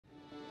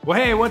Well,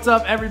 hey, what's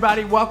up,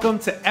 everybody? Welcome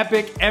to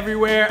Epic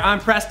Everywhere. I'm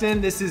Preston,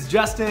 this is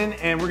Justin,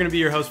 and we're gonna be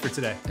your host for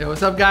today. Hey,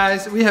 what's up,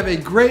 guys? We have a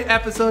great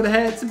episode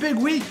ahead. It's a big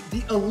week.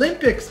 The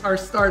Olympics are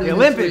starting The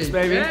this Olympics, week.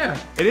 baby. Yeah.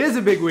 It is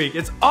a big week.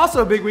 It's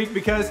also a big week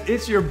because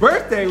it's your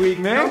birthday week,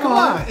 man. Come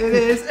on. It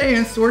is,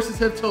 and sources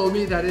have told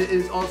me that it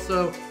is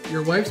also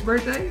your wife's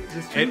birthday. Is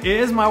this true? It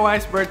is my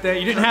wife's birthday.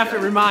 You didn't have to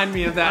remind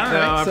me of that,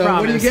 though, I so promise.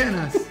 what are you getting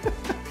us?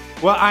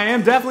 Well, I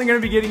am definitely going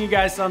to be getting you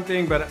guys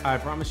something, but I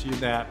promise you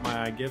that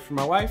my gift from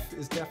my wife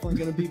is definitely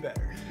going to be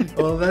better.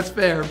 Well, that's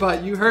fair,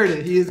 but you heard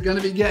it. He is going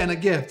to be getting a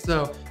gift,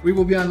 so we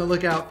will be on the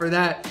lookout for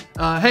that.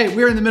 Hey,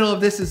 we're in the middle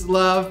of This Is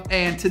Love,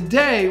 and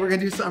today we're going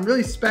to do something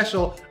really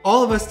special,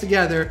 all of us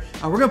together.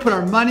 We're going to put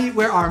our money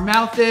where our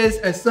mouth is,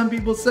 as some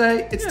people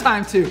say. It's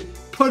time to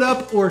put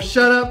up or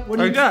shut up. What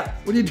are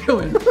you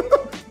doing?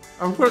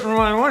 I'm putting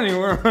my money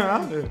where my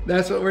mouth is.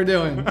 That's what we're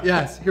doing.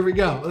 Yes, here we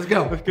go. Let's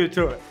go. Let's get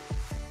to it.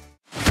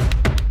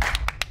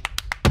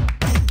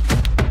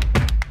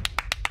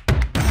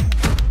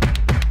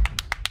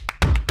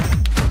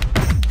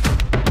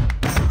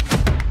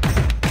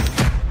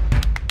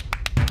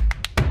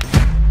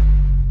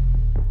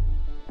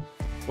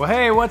 Well,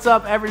 hey, what's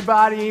up,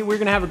 everybody? We're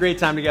gonna have a great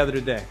time together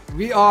today.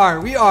 We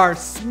are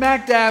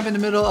smack dab in the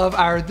middle of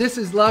our This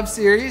Is Love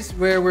series,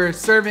 where we're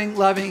serving,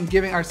 loving, and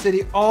giving our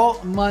city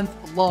all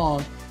month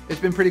long. It's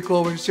been pretty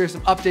cool. We're gonna share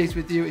some updates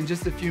with you in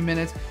just a few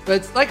minutes, but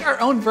it's like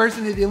our own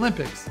version of the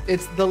Olympics.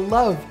 It's the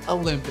Love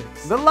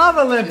Olympics. The Love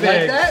Olympics. You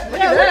like that? Look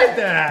at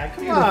that.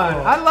 Come on.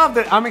 I love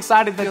that. I'm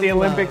excited that the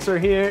Olympics are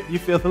here. You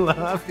feel the love?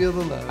 I feel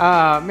the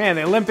love. Man,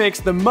 the Olympics,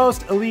 the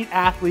most elite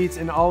athletes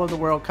in all of the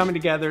world coming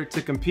together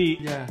to compete.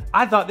 Yeah.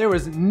 I thought there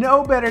was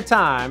no better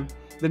time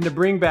than to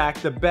bring back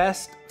the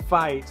best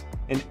fight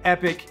in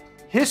epic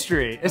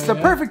history. It's the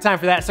perfect time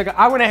for that. So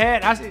I went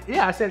ahead,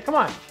 I said, come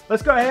on,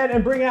 let's go ahead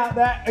and bring out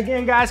that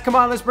again, guys. Come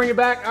on, let's bring it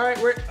back. All right,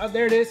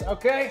 there it is,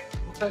 okay.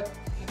 There we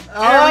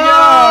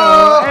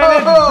go, and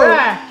it's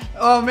back.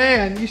 Oh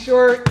man, you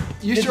sure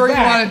you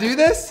want to do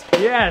this?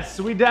 Yes,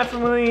 we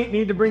definitely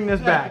need to bring this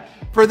back.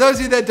 For those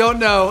of you that don't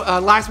know,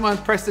 last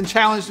month Preston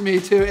challenged me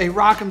to a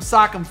rock'em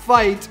sock'em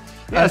fight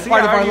as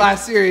part of our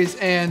last series,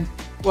 and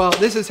well,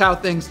 this is how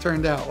things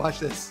turned out. Watch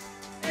this.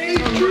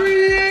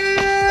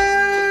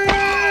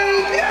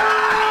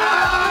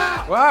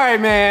 Well, all right,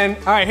 man.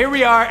 All right, here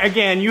we are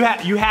again. You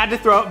had to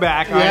throw it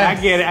back. All right, I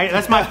get it.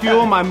 That's my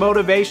fuel, my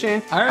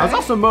motivation. All right. I was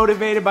also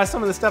motivated by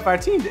some of the stuff our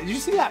team did. Did you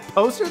see that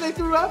poster they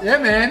threw up? Yeah,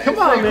 man. Come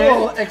on, man.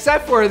 Cool.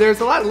 Except for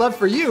there's a lot of love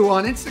for you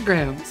on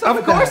Instagram.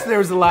 Of course, there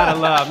was a lot of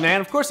love, man.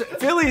 Of course,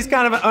 Philly is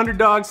kind of an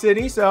underdog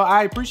city, so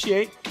I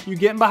appreciate you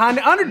getting behind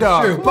the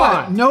underdog. True,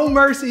 but no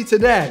mercy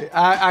today.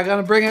 I'm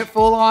gonna bring it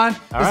full on.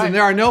 Listen,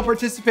 there are no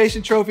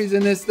participation trophies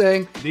in this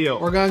thing. Deal.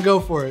 We're gonna go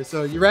for it.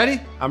 So you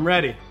ready? I'm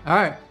ready. All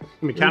right.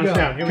 Let me count us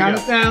down. Here we count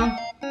go. us down.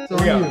 It's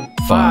on you.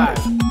 5,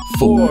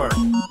 4,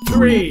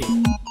 3,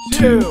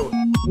 2,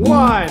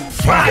 1.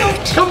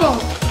 Fight! Come on.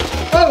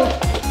 Oh,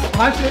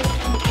 watch it.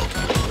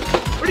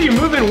 What are you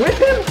moving with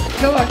him?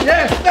 Come on.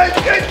 Yes.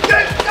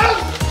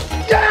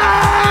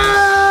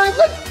 Yeah.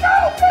 Let's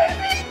go,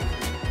 baby.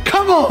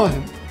 Come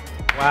on.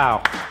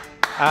 Wow.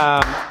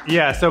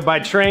 Yeah, so by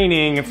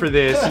training for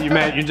this, you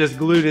meant you just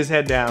glued his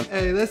head down.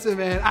 Hey, listen,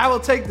 man. I will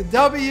take the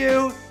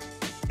W.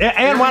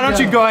 And why don't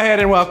you go ahead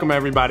and welcome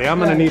everybody? I'm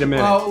gonna need a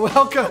minute. Well,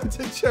 welcome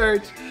to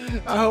church.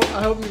 I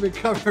hope you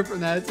recover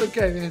from that. It's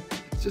okay, man.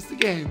 It's just a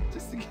game,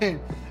 just a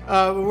game.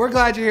 But we're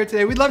glad you're here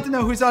today. We'd love to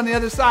know who's on the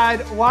other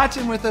side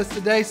watching with us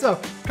today. So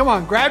come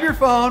on, grab your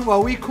phone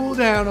while we cool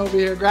down over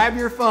here. Grab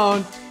your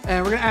phone,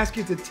 and we're gonna ask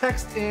you to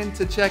text in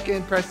to check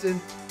in. Preston,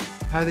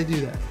 how do they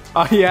do that?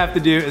 All you have to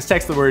do is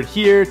text the word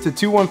HERE to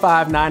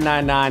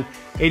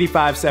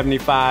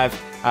 215-999-8575.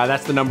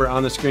 That's the number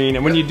on the screen.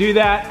 And when you do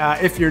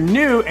that, if you're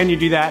new and you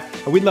do that,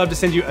 we'd love to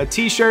send you a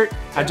t-shirt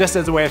just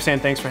as a way of saying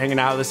thanks for hanging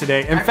out with us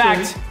today. In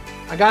fact,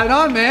 I got it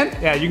on, man.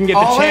 Yeah, you can get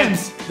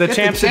the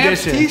Champs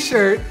edition.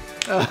 T-shirt.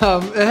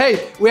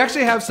 Hey, we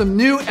actually have some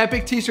new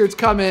Epic t-shirts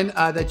coming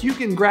that you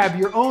can grab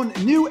your own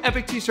new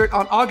Epic t-shirt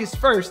on August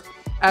 1st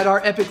at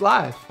our Epic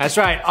Live. That's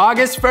right,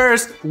 August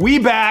 1st, we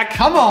back.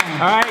 Come on. All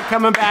right,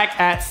 coming back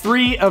at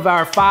 3 of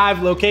our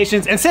 5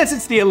 locations. And since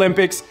it's the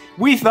Olympics,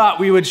 we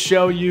thought we would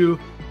show you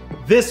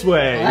this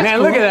way. Oh, man,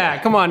 cool. Look at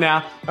that, come on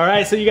now. All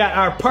right, so you got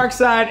our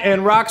Parkside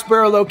and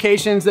Roxborough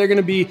locations. They're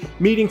gonna be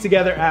meeting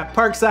together at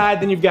Parkside.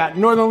 Then you've got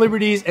Northern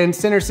Liberties and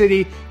Center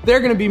City.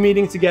 They're gonna be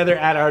meeting together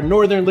at our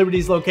Northern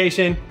Liberties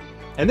location.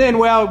 And then,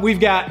 well, we've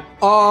got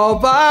All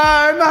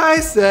By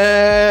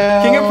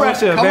Myself. King of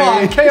Prussia, Come baby.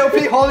 on,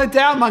 KOP, hold it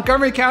down.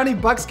 Montgomery County,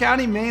 Bucks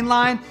County, Main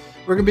Line.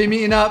 We're gonna be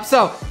meeting up.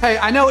 So, hey,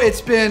 I know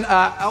it's been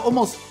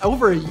almost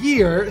over a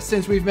year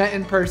since we've met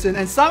in person,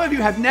 and some of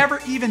you have never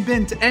even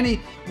been to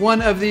any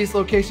one of these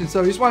locations.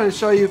 So we just wanted to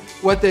show you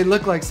what they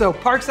look like. So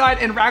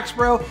Parkside and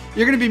Roxborough,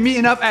 you're going to be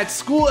meeting up at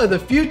School of the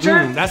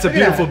Future. That's a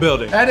beautiful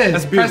building. That is.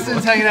 That's beautiful.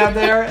 Preston's hanging out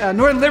there.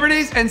 Northern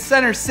Liberties and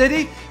Center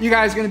City, you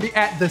guys are going to be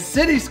at the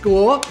City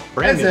School.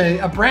 That's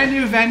a brand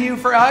new venue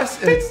for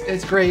us.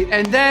 It's great.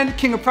 And then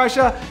King of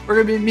Prussia, we're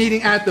going to be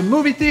meeting at the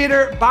movie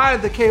theater by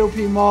the KOP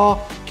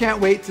Mall. Can't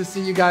wait to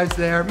see you guys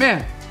there.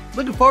 Man,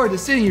 looking forward to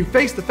seeing you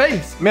face to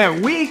face.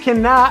 Man, we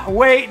cannot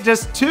wait.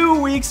 Just 2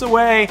 weeks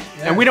away,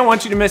 and we don't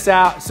want you to miss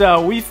out.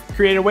 So we've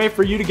created a way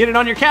for you to get it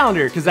on your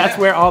calendar, because that's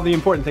where all the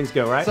important things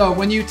go, right? So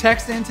when you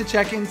text in to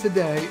check in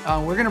today,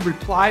 we're gonna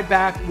reply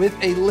back with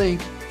a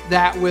link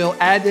that will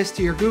add this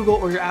to your Google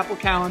or your Apple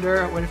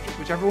calendar,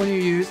 whichever one you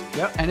use.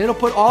 And it'll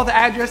put all the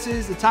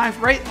addresses, the times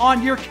right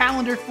on your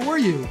calendar for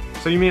you.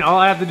 So you mean all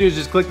I have to do is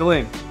just click the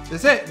link?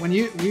 That's it. When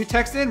you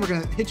text in, we're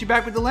gonna hit you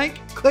back with the link,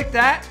 click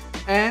that,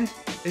 and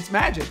it's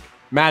magic.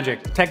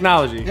 Magic,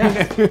 technology.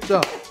 Yeah.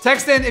 So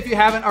text in if you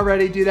haven't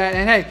already, do that.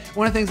 And hey,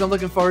 one of the things I'm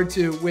looking forward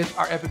to with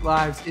our Epic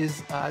Lives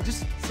is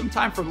just some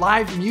time for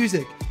live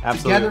music.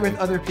 Absolutely. Together with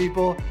other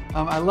people.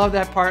 I love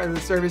that part of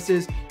the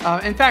services.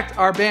 In fact,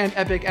 our band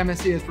Epic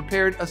MSC has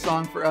prepared a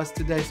song for us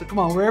today. So come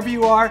on, wherever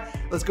you are,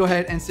 let's go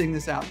ahead and sing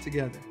this out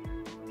together.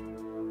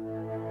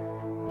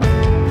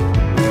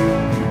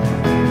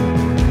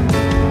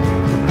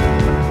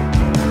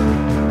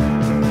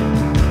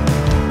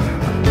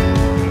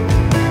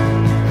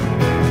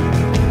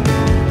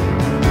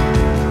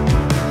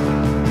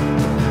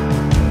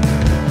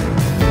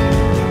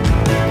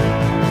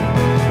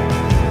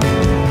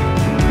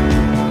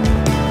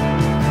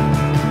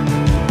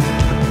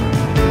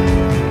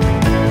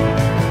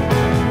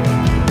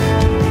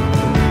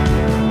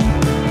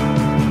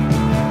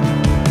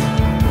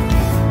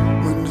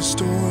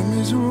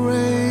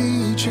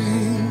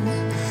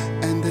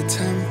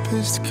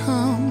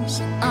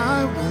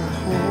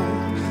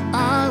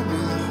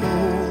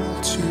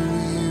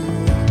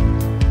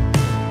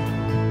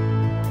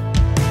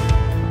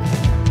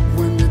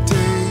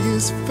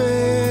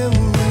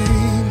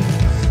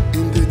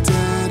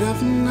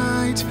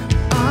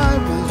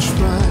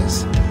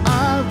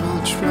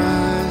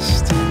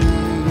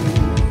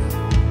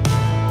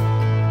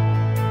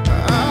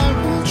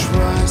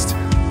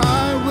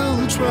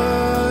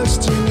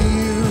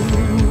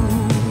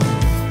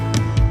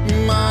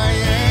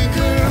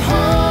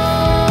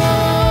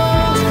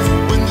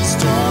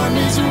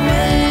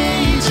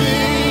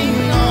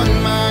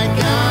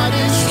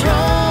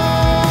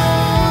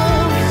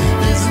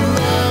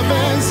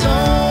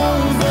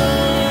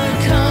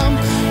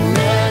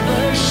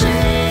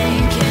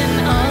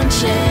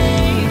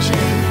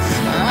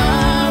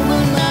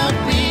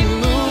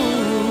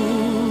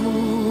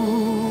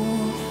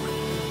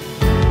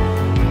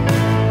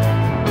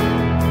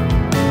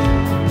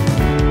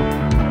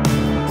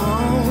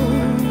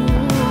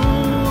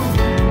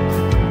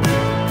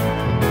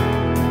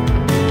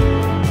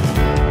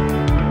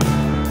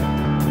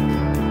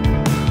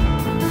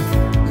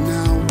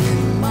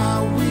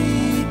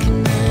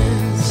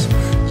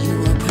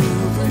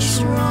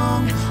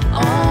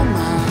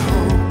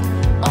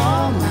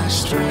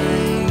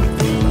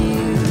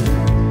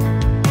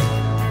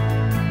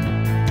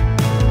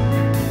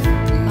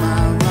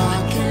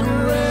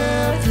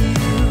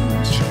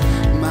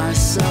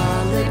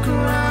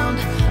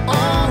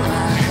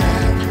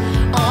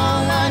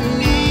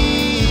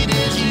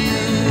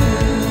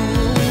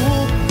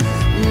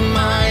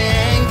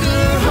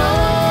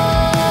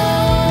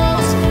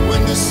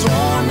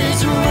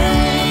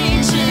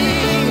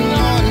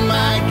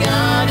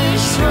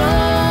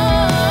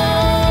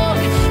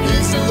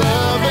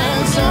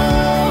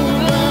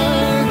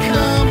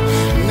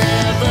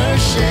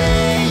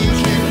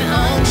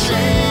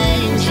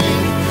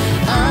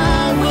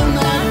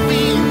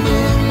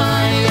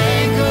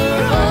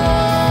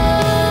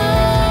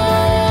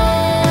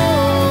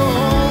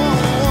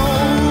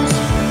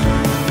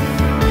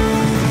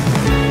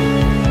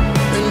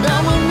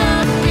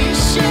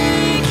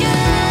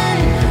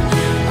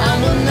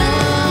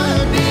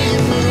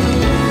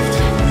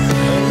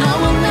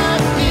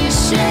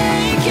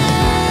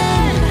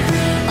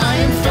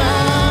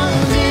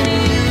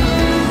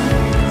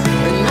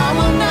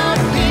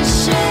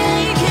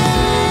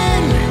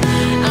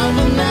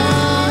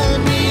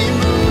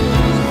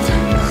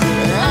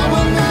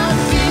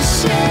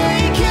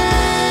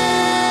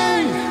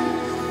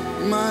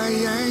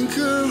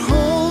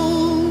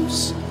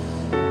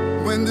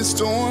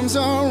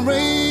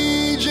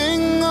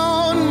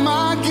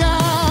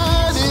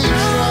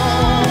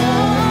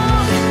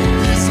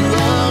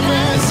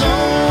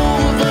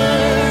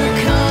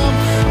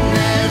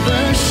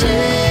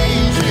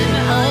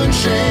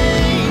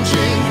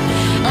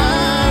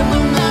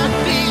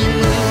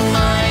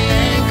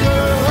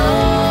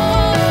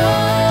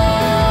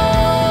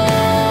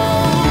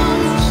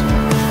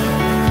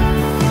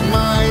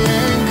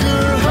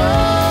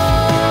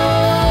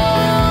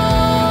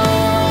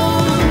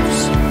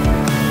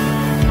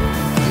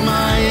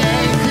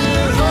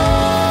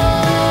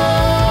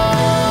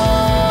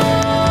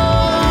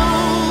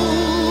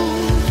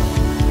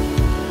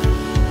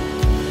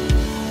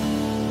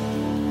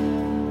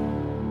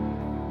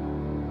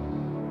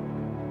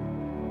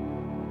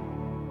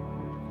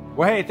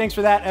 hey, thanks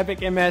for that, Epic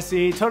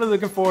MSC. Totally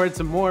looking forward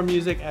to more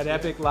music at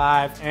Epic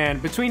Live.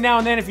 And between now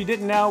and then, if you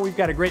didn't know, we've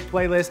got a great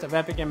playlist of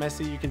Epic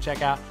MSC you can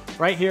check out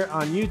right here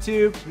on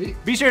YouTube.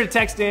 Be sure to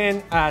text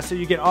in so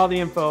you get all the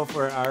info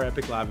for our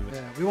Epic Live event.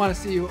 Yeah, we want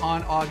to see you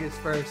on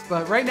August 1st.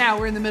 But right now,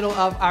 we're in the middle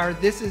of our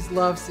This Is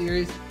Love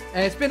series.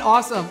 And it's been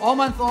awesome. All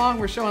month long,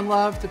 we're showing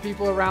love to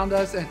people around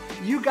us. And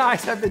you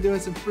guys have been doing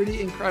some pretty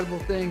incredible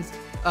things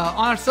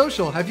on our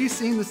social. Have you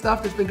seen the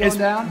stuff that's been going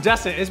down?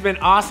 Justin, it's been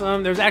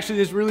awesome. There's actually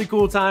this really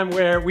cool time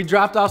where we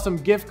dropped off some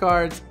gift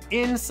cards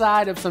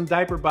inside of some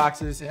diaper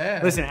boxes. Yeah.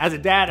 Listen, as a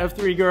dad of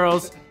 3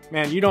 girls,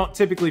 man, you don't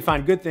typically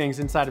find good things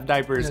inside of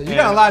diapers. Yeah, you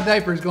got a lot of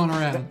diapers going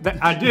around.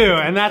 I do,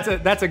 and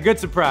that's a good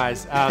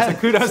surprise. So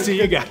kudos to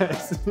you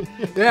guys.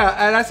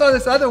 Yeah, and I saw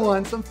this other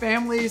one. Some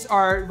families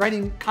are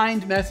writing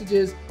kind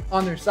messages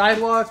on their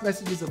sidewalks,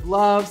 messages of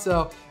love.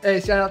 So, hey,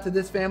 shout out to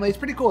this family. It's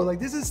pretty cool. Like,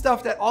 this is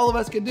stuff that all of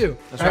us can do.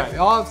 That's right. We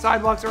all have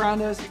sidewalks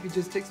around us. You could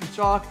just take some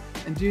chalk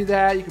and do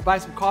that. You could buy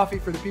some coffee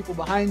for the people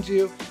behind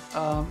you.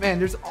 Man,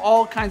 there's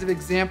all kinds of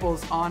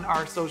examples on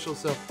our social.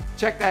 So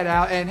check that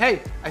out. And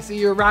hey, I see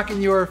you're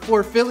rocking your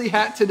For Philly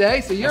hat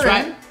today. So you're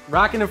in.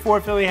 Rocking the For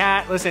Philly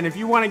hat. Listen, if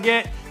you want to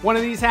get one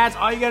of these hats,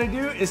 all you got to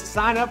do is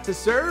sign up to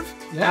serve.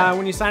 Yeah.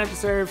 When you sign up to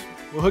serve,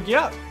 we'll hook you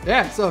up.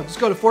 Yeah, so just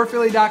go to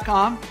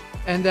forphilly.com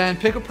and then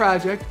pick a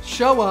project,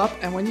 show up,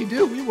 and when you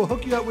do, we will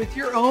hook you up with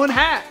your own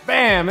hat.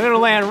 Bam, and it'll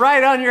land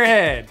right on your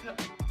head.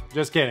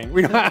 Just kidding.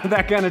 We don't have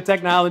that kind of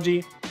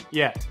technology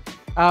yet.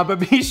 But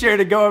be sure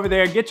to go over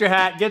there, get your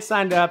hat, get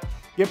signed up,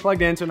 get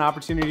plugged into an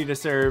opportunity to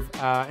serve.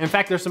 In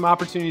fact, there's some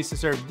opportunities to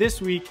serve this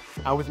week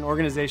with an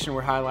organization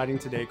we're highlighting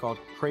today called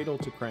Cradle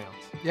to Crayons.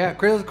 Yeah,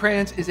 Cradle to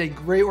Crayons is a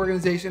great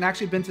organization.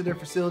 Actually been to their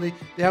facility.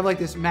 They have like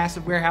this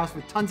massive warehouse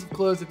with tons of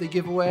clothes that they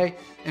give away.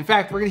 In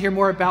fact, we're gonna hear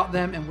more about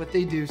them and what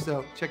they do,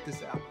 so check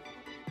this out.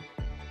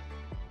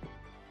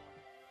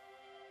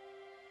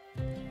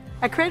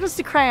 At Cradles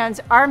to Crayons,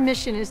 our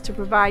mission is to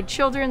provide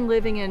children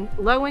living in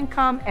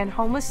low-income and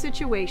homeless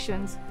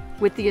situations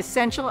with the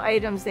essential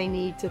items they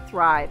need to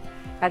thrive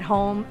at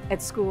home,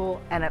 at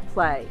school, and at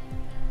play.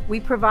 We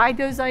provide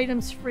those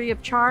items free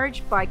of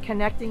charge by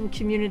connecting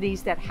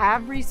communities that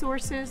have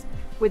resources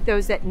with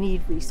those that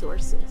need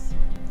resources.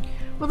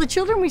 Well, the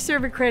children we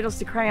serve at Cradles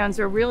to Crayons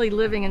are really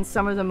living in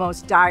some of the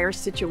most dire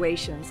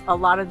situations. A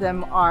lot of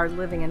them are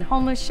living in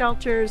homeless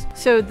shelters.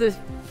 So the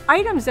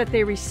items that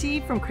they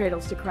receive from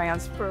Cradles to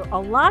Crayons for a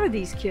lot of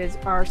these kids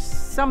are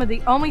some of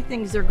the only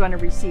things they're going to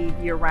receive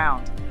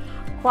year-round.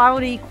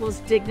 Quality equals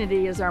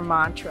dignity is our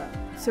mantra.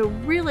 So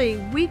really,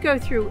 we go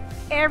through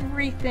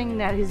everything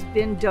that has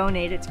been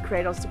donated to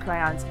Cradles to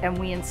Crayons and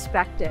we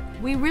inspect it.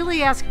 We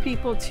really ask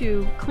people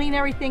to clean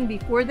everything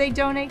before they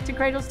donate to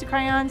Cradles to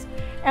Crayons.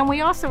 And we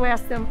also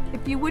ask them,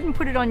 if you wouldn't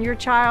put it on your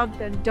child,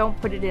 then don't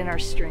put it in our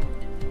stream.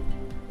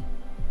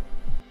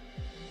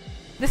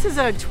 This is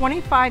a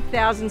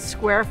 25,000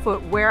 square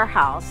foot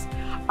warehouse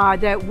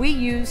that we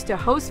use to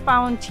host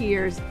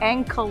volunteers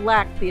and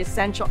collect the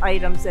essential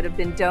items that have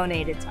been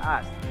donated to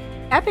us.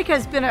 Epic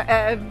has been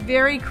a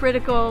very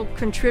critical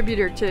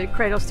contributor to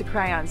Cradles to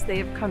Crayons. They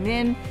have come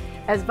in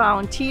as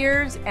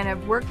volunteers and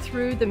have worked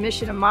through the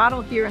mission and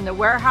model here in the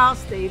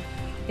warehouse. They've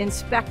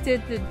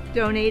inspected the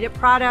donated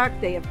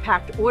product. They have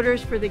packed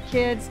orders for the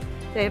kids.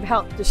 They have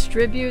helped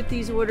distribute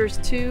these orders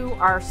to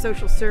our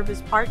social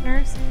service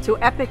partners. So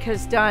Epic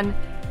has done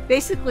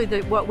basically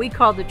what we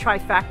call the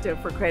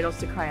trifecta for Cradles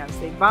to Crayons.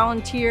 They've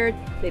volunteered,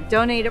 they've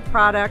donated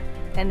product,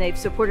 and they've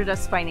supported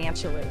us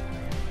financially.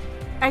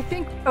 I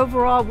think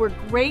overall we're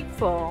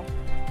grateful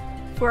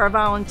for our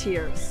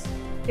volunteers.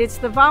 It's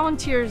the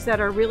volunteers that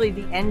are really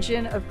the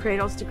engine of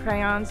Cradles to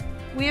Crayons.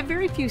 We have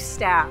very few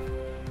staff,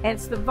 and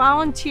it's the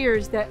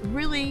volunteers that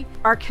really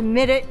are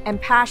committed and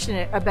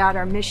passionate about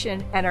our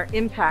mission and our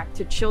impact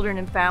to children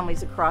and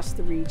families across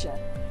the region.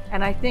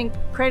 And I think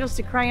Cradles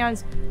to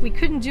Crayons, we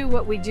couldn't do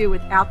what we do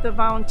without the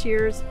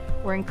volunteers.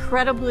 We're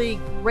incredibly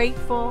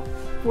grateful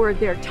for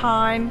their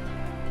time,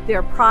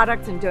 their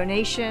product and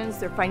donations,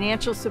 their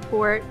financial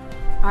support,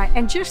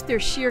 and just their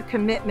sheer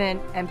commitment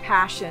and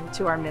passion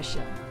to our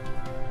mission.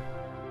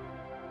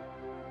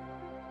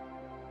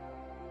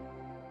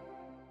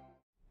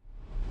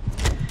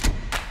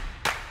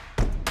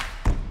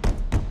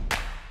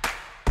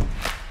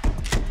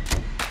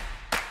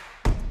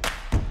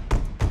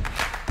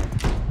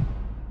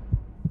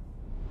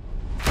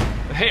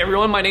 Hey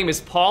everyone, my name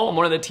is Paul. I'm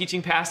one of the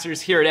teaching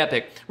pastors here at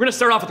Epic. We're gonna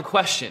start off with a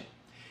question.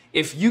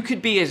 If you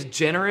could be as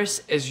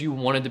generous as you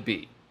wanted to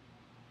be,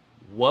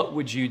 what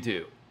would you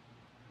do?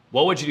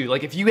 What would you do?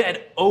 Like if you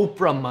had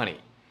Oprah money,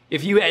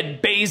 if you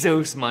had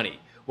Bezos money,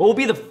 what would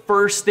be the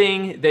first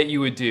thing that you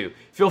would do?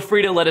 Feel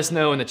free to let us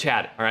know in the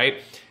chat, all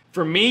right?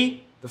 For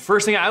me, the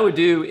first thing I would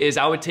do is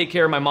I would take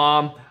care of my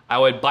mom. I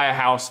would buy a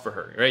house for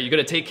her, right? You're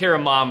gonna take care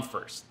of mom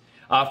first.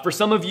 For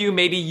some of you,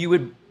 maybe you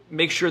would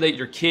make sure that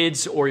your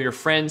kids or your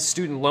friends'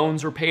 student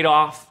loans were paid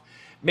off.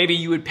 Maybe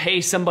you would pay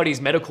somebody's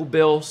medical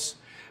bills.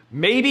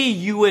 Maybe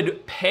you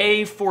would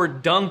pay for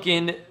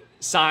Dunkin'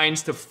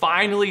 signs to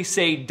finally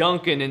say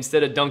Dunkin'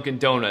 instead of Dunkin'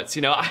 Donuts.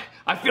 You know,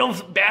 I feel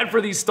bad for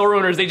these store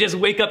owners. They just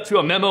wake up to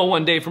a memo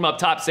one day from up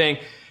top saying,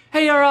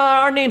 hey,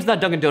 our name's not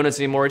Dunkin' Donuts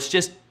anymore. It's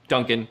just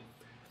Dunkin'.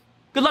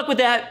 Good luck with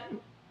that.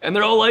 And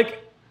they're all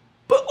like,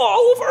 but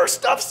all of our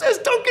stuff says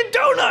Dunkin'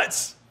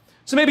 Donuts.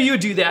 So maybe you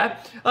do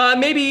that.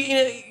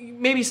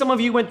 Maybe some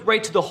of you went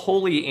right to the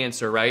holy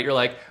answer, right? You're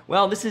like,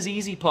 well, this is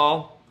easy,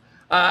 Paul.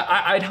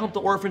 I'd help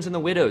the orphans and the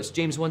widows,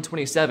 James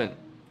 1:27.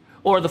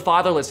 Or the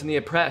fatherless and the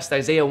oppressed,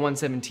 Isaiah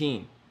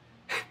 1:17.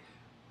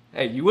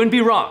 Hey, you wouldn't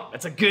be wrong.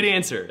 That's a good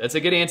answer. That's a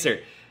good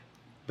answer.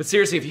 But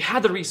seriously, if you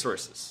had the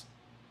resources,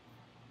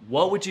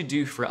 what would you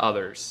do for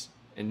others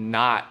and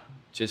not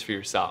just for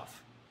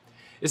yourself?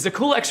 It's a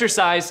cool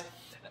exercise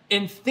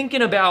in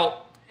thinking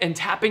about and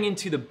tapping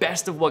into the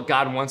best of what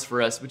God wants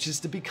for us, which is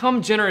to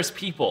become generous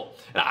people.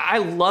 And I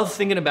love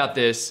thinking about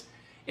this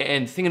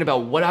and thinking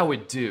about what I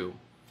would do.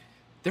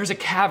 There's a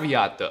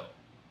caveat though.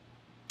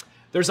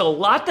 There's a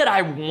lot that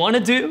I want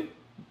to do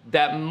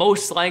that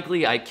most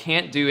likely I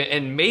can't do,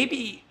 and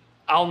maybe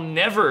I'll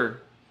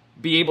never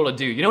be able to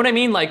do. You know what I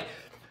mean? Like,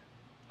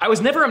 I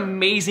was never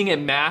amazing at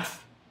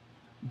math,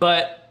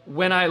 but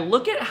when I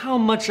look at how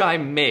much I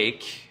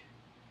make,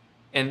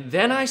 and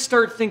then I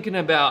start thinking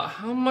about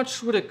how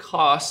much would it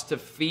cost to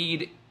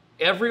feed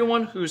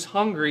everyone who's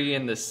hungry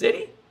in the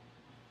city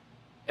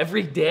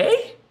every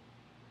day?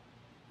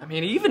 I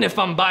mean, even if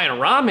I'm buying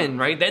ramen,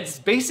 right, that's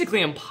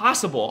basically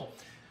impossible.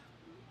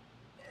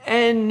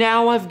 And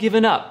now I've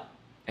given up,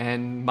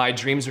 and my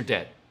dreams are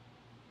dead.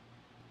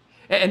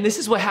 And this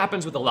is what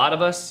happens with a lot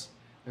of us.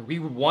 We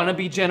want to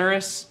be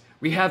generous.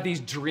 We have these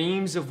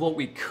dreams of what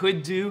we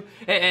could do,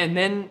 and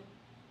then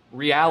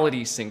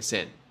reality sinks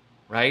in,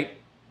 right?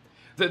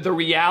 The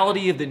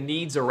reality of the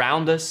needs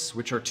around us,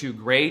 which are too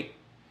great,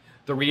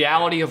 the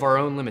reality of our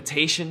own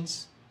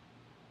limitations,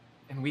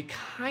 and we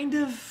kind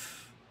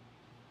of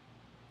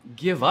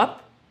give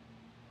up.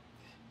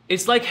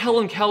 It's like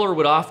Helen Keller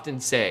would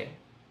often say,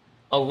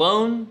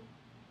 alone,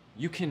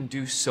 you can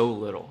do so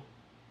little.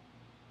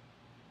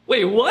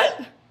 Wait,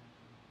 what?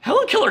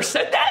 Helen Keller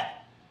said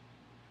that?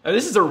 Now,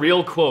 this is a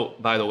real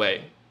quote, by the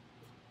way.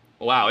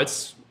 Wow,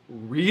 it's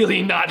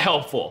really not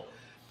helpful.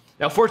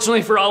 Now,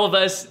 fortunately for all of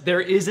us,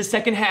 there is a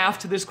second half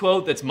to this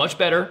quote that's much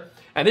better.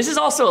 And this is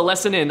also a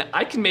lesson in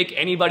I can make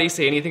anybody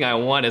say anything I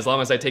want as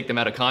long as I take them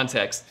out of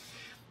context.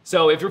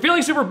 So if you're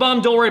feeling super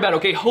bummed, don't worry about it,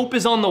 okay? Hope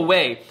is on the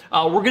way.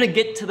 We're gonna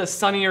get to the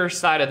sunnier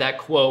side of that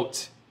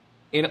quote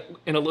in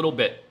a little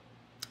bit.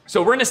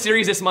 So we're in a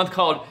series this month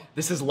called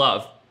This Is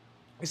Love.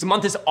 This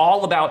month is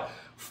all about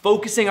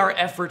focusing our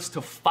efforts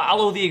to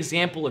follow the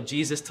example of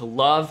Jesus, to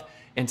love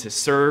and to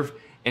serve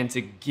and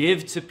to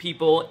give to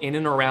people in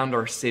and around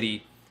our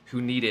city who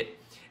need it.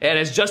 And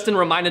as Justin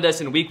reminded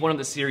us in week 1 of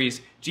the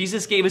series,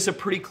 Jesus gave us a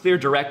pretty clear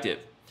directive.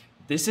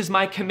 This is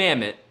my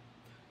commandment,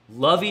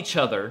 love each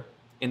other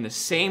in the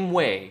same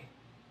way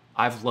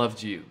I've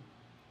loved you.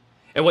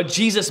 And what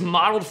Jesus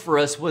modeled for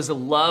us was a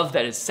love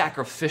that is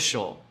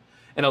sacrificial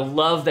and a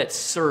love that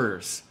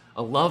serves,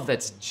 a love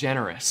that's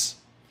generous.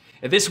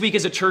 And this week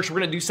as a church, we're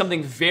gonna do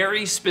something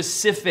very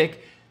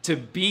specific to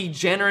be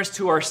generous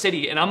to our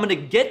city. And I'm gonna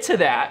get to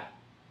that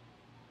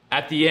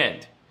at the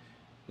end.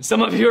 And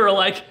some of you are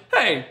like,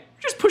 hey,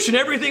 you're just pushing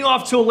everything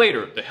off till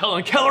later. The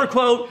Helen Keller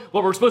quote,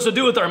 what we're supposed to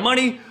do with our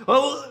money.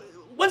 Oh,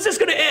 when's this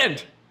gonna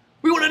end?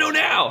 We wanna know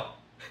now.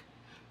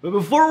 But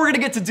before we're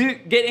gonna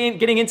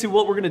getting into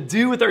what we're gonna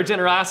do with our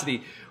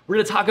generosity, we're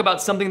gonna talk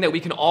about something that we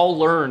can all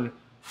learn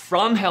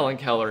from Helen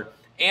Keller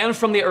and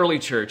from the early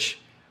church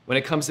when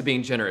it comes to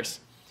being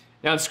generous.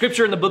 Now in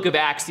scripture in the book of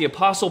Acts, the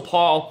apostle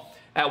Paul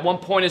at one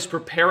point is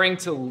preparing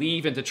to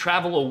leave and to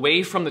travel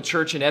away from the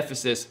church in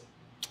Ephesus.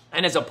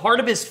 And as a part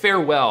of his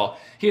farewell,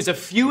 he has a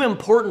few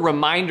important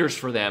reminders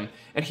for them.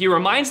 And he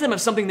reminds them of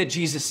something that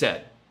Jesus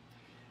said.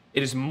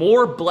 It is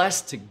more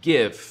blessed to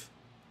give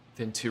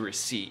than to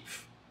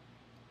receive.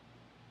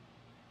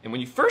 And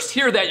when you first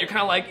hear that, you're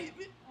kind of like,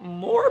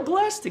 more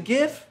blessed to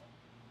give?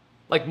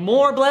 Like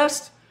more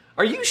blessed?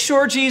 Are you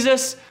sure,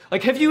 Jesus?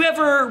 Like, have you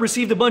ever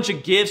received a bunch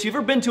of gifts? You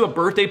ever been to a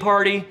birthday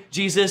party,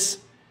 Jesus?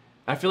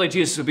 I feel like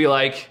Jesus would be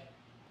like,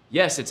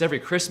 yes, it's every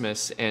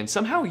Christmas, and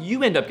somehow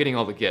you end up getting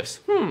all the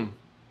gifts. You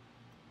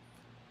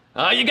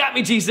got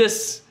me,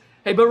 Jesus.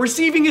 Hey, but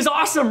receiving is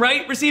awesome,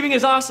 right? Receiving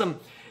is awesome.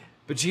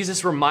 But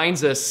Jesus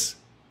reminds us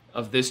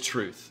of this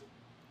truth.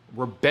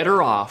 We're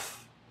better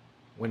off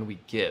when we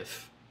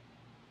give.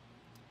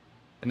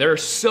 And there are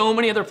so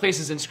many other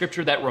places in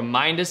scripture that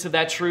remind us of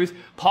that truth.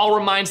 Paul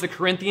reminds the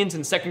Corinthians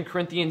in 2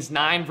 Corinthians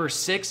 9, verse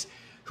 6,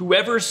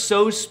 whoever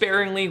sows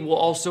sparingly will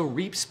also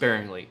reap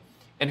sparingly.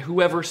 And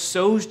whoever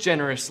sows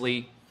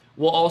generously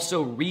will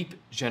also reap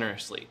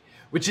generously.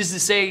 Which is to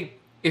say,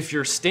 if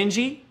you're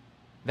stingy,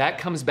 that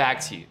comes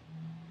back to you.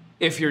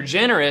 If you're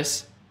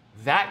generous,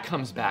 that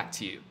comes back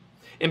to you.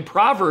 In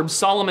Proverbs,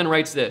 Solomon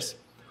writes this,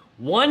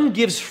 one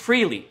gives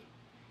freely,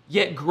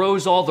 yet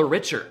grows all the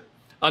richer.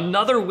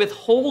 Another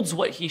withholds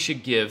what he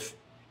should give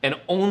and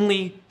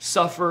only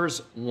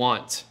suffers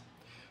want.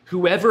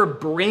 Whoever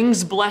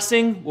brings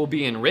blessing will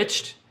be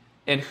enriched,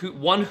 and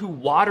one who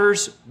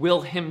waters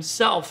will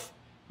himself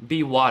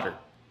be watered.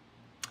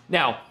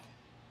 Now,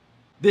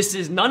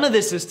 None of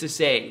this is to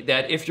say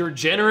that if you're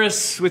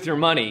generous with your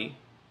money,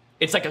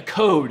 it's like a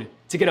code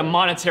to get a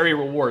monetary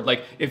reward.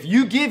 Like if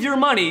you give your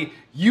money,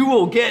 you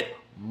will get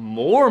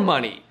more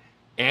money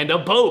and a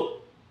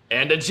boat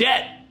and a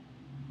jet.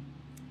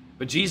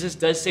 But Jesus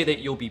does say that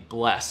you'll be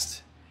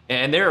blessed.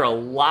 And there are a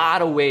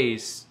lot of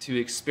ways to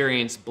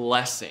experience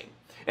blessing.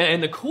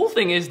 And the cool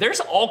thing is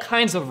there's all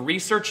kinds of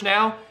research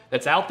now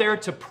that's out there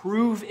to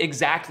prove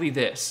exactly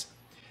this.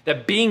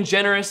 That being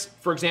generous,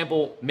 for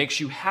example, makes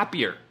you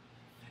happier.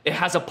 It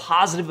has a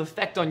positive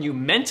effect on you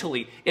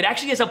mentally. It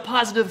actually has a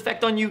positive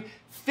effect on you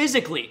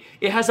physically.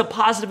 It has a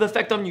positive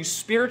effect on you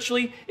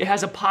spiritually. It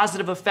has a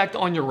positive effect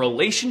on your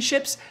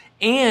relationships.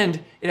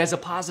 And it has a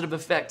positive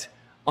effect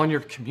on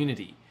your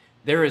community.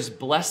 There is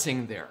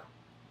blessing there.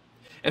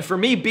 And for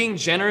me, being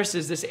generous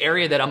is this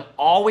area that I'm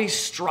always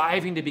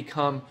striving to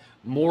become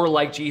more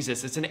like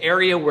Jesus. It's an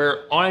area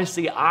where,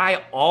 honestly,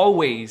 I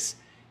always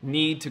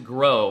need to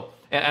grow.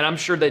 And I'm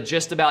sure that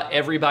just about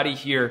everybody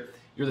here,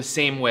 you're the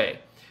same way.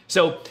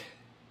 So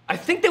I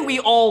think that we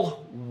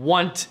all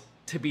want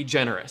to be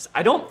generous.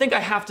 I don't think I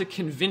have to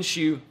convince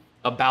you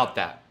about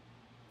that.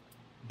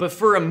 But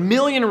for a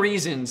million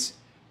reasons,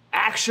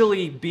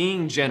 actually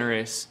being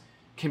generous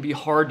can be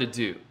hard to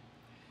do,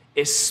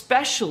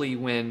 especially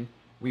when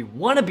we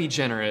want to be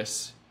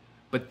generous,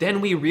 but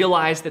then we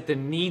realize that the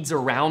needs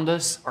around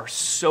us are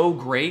so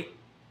great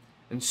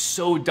and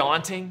so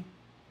daunting,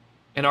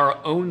 and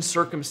our own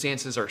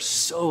circumstances are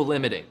so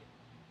limiting.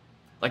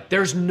 Like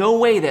there's no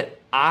way that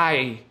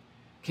I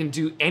can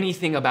do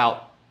anything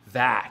about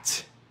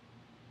that.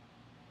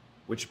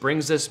 Which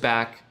brings us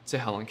back to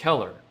Helen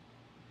Keller.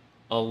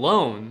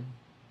 Alone,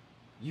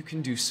 you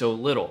can do so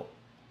little.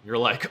 You're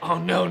like, oh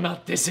no,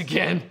 not this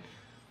again.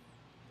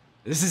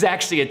 This is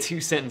actually a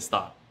 2-sentence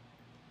thought.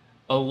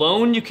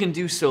 Alone, you can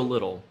do so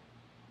little.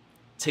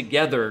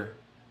 Together,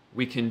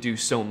 we can do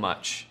so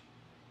much.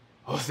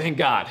 Oh, thank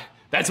God.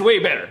 That's way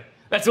better.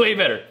 That's way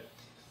better.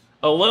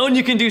 Alone,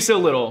 you can do so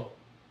little.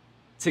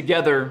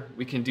 Together,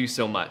 we can do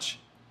so much.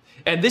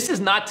 And this is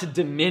not to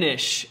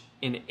diminish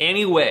in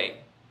any way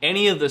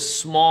any of the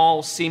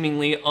small,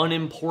 seemingly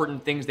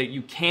unimportant things that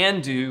you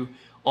can do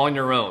on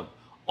your own.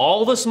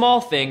 All the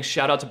small things,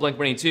 shout out to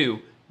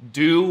Blink-182,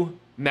 do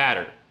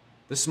matter.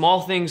 The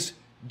small things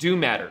do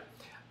matter.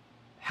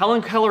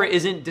 Helen Keller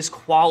isn't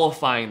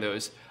disqualifying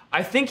those.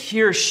 I think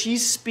here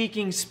she's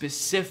speaking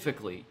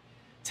specifically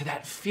to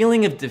that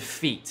feeling of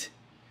defeat,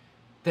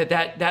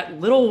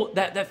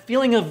 that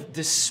feeling of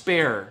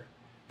despair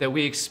that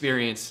we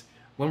experience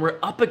when we're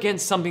up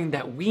against something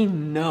that we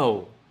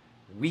know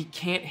we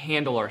can't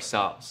handle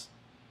ourselves.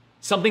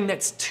 Something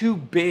that's too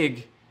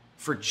big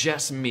for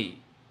just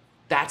me.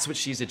 That's what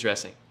she's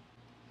addressing.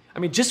 I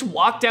mean, just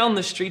walk down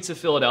the streets of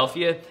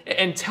Philadelphia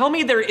and tell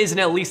me there isn't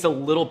at least a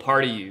little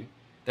part of you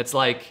that's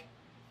like,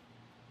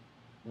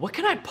 what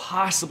can I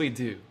possibly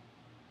do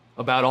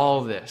about all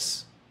of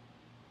this?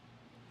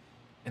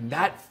 And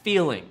that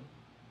feeling,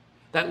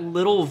 that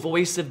little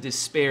voice of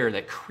despair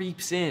that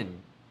creeps in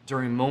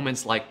during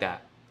moments like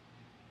that,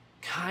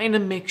 kind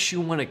of makes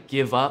you want to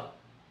give up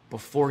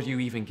before you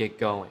even get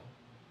going.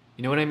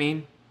 You know what I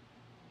mean?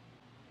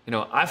 You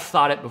know, I've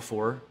thought it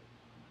before.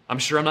 I'm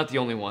sure I'm not the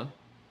only one.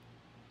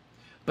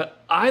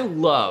 But I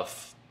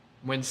love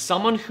when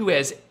someone who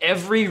has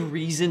every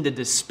reason to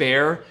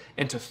despair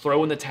and to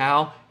throw in the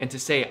towel and to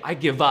say, I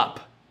give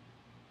up,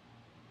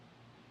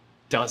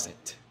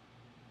 doesn't.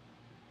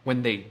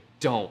 When they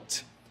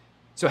don't.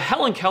 So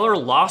Helen Keller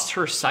lost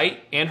her sight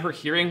and her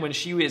hearing when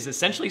she was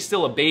essentially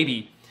still a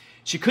baby.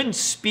 She couldn't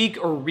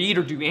speak or read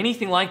or do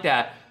anything like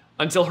that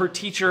until her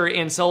teacher,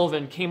 Anne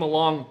Sullivan, came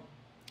along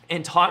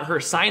and taught her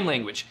sign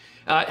language.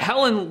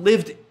 Helen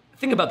lived,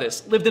 think about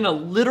this, lived in a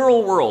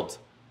literal world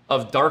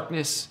of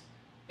darkness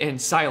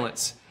and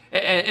silence.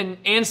 And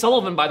Anne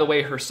Sullivan, by the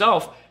way,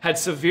 herself had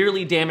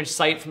severely damaged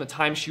sight from the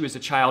time she was a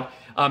child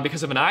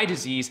because of an eye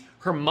disease.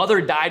 Her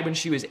mother died when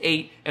she was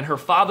 8, and her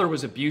father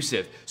was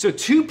abusive. So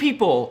two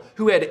people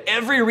who had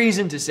every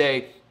reason to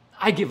say,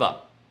 I give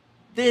up.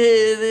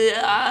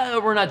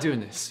 We're not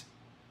doing this.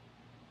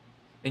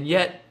 And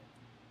yet,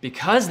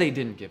 because they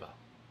didn't give up,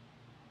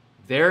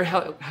 there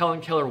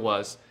Helen Keller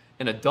was,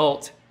 an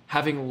adult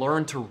having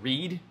learned to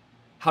read,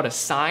 how to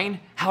sign,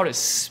 how to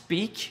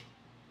speak.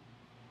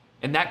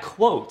 And that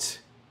quote,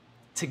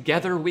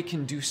 together we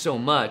can do so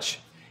much,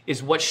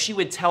 is what she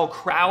would tell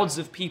crowds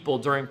of people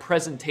during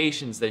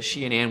presentations that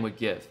she and Anne would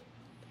give.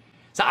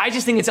 So I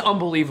just think it's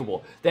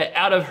unbelievable that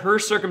out of her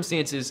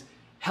circumstances,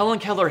 Helen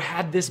Keller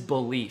had this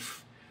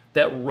belief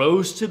that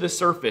rose to the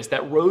surface,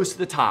 that rose to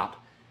the top.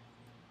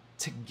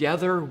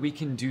 Together we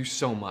can do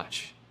so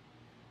much.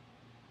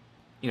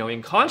 You know,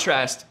 in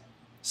contrast,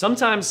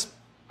 sometimes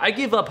I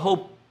give up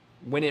hope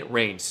when it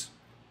rains.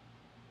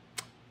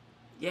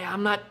 Yeah,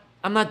 I'm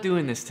not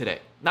doing this today.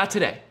 Not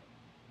today.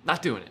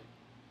 Not doing it.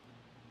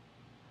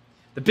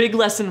 The big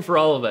lesson for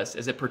all of us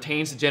as it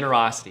pertains to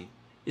generosity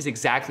is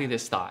exactly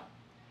this thought.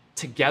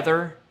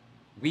 Together,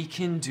 we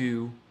can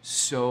do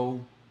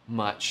so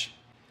much.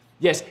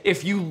 Yes,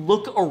 if you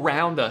look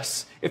around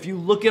us, if you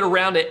look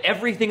around at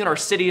everything in our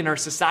city and our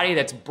society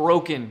that's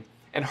broken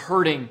and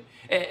hurting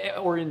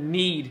or in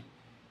need,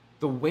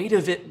 the weight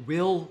of it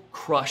will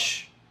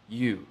crush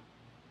you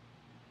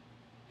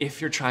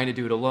if you're trying to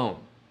do it alone.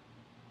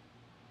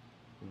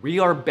 We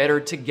are better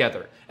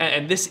together.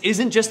 And this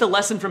isn't just a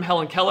lesson from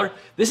Helen Keller.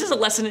 This is a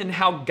lesson in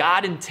how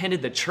God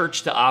intended the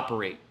church to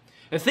operate.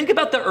 And think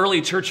about the early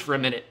church for a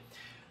minute.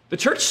 The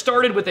church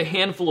started with a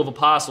handful of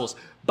apostles.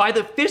 By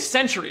the 5th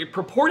century,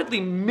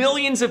 purportedly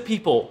millions of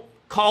people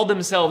called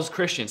themselves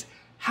Christians.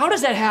 How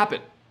does that happen?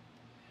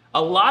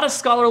 A lot of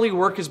scholarly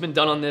work has been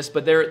done on this,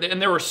 but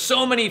there were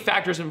so many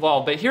factors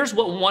involved. But here's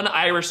what one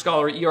Irish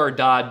scholar, E.R.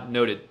 Dodd,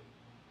 noted.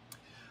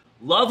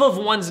 Love of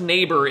one's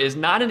neighbor is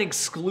not an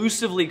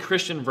exclusively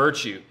Christian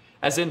virtue,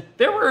 as in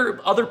there were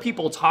other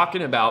people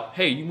talking about,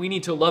 hey, we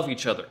need to love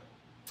each other.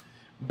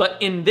 But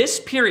in this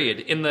period,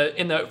 in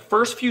the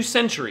first few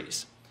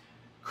centuries,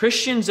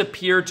 Christians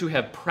appear to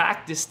have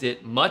practiced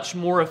it much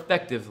more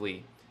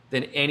effectively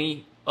than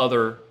any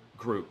other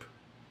group.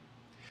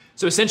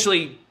 So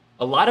essentially,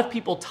 a lot of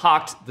people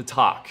talked the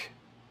talk,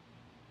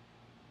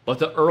 but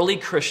the early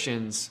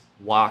Christians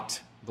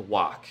walked the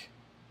walk.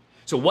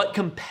 So what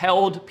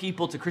compelled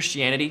people to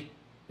Christianity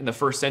in the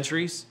first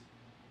centuries?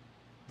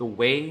 The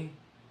way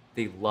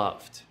they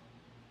loved.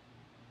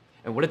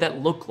 And what did that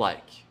look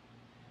like?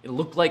 It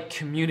looked like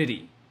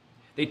community.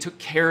 They took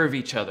care of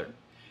each other.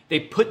 They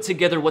put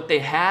together what they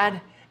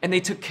had, and they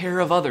took care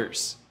of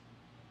others.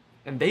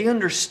 And they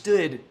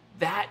understood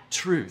that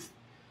truth,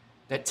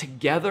 that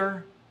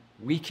together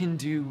we can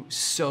do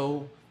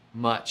so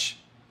much.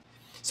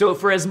 So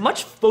for as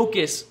much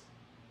focus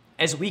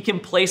as we can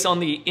place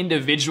on the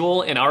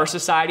individual in our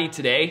society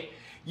today,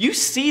 you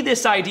see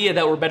this idea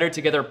that we're better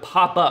together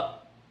pop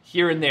up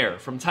here and there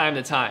from time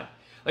to time.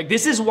 Like,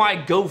 this is why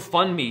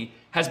GoFundMe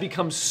has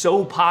become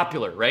so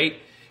popular, right?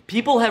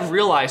 People have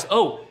realized,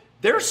 oh,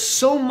 there's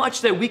so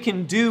much that we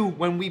can do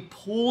when we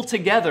pull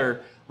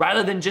together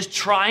rather than just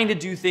trying to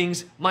do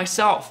things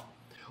myself.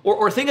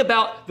 Or think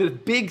about the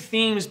big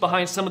themes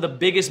behind some of the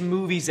biggest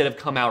movies that have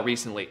come out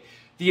recently.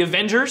 The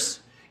Avengers,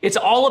 it's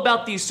all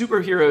about these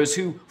superheroes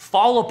who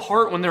fall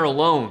apart when they're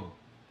alone,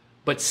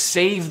 but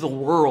save the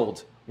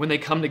world when they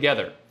come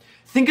together.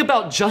 Think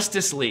about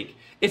Justice League.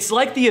 It's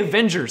like the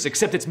Avengers,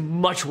 except it's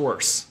much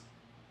worse.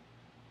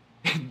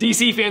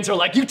 DC fans are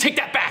like, you take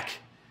that back.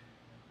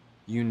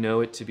 You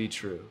know it to be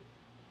true.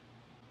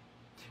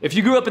 If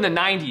you grew up in the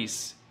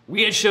 90s,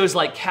 we had shows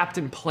like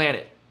Captain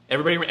Planet.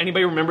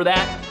 Anybody remember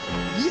that?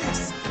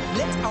 Yes,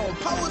 let our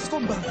powers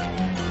combine.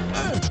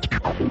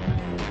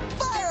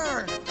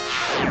 Fire!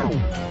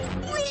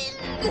 Wind!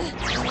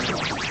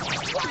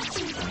 What?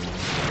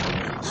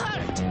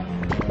 Heart!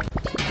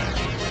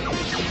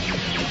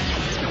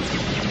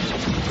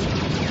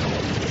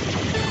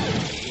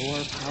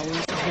 Your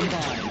powers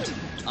combined.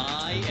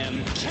 I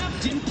am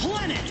Captain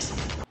Planet!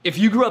 If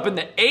you grew up in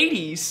the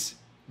 80s,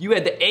 you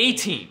had the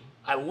A-Team.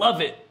 I love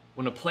it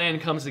when a plan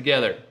comes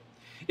together.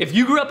 If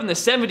you grew up in the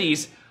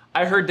 70s,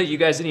 I heard that you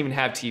guys didn't even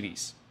have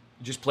TVs.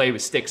 You just played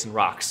with sticks and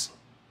rocks.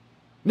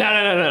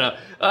 No.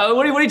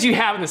 What did you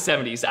have in the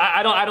 70s?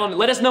 I don't,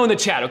 let us know in the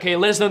chat, okay?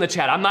 Let us know in the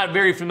chat. I'm not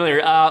very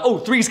familiar.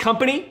 Three's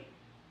Company?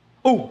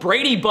 Oh,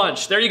 Brady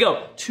Bunch, there you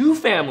go. Two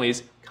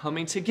families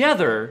coming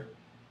together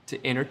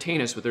to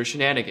entertain us with their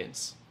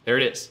shenanigans. There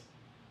it is.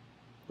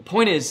 The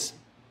point is,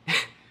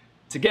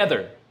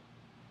 together,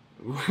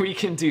 we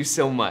can do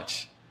so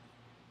much.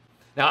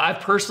 Now, I've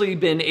personally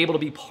been able to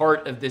be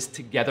part of this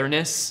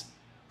togetherness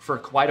for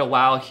quite a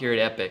while here at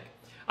Epic.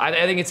 I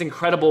think it's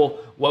incredible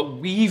what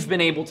we've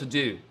been able to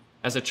do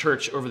as a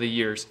church over the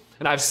years.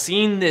 And I've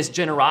seen this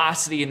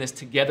generosity and this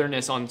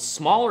togetherness on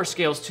smaller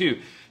scales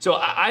too. So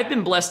I've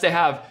been blessed to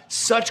have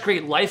such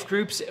great life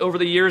groups over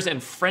the years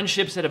and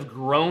friendships that have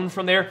grown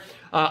from there.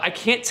 I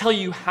can't tell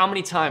you how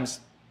many times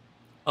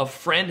a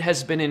friend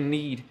has been in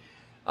need.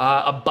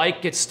 A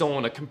bike gets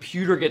stolen, a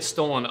computer gets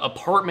stolen, an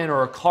apartment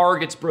or a car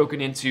gets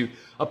broken into,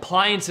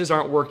 appliances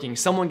aren't working,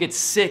 someone gets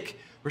sick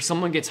or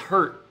someone gets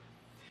hurt.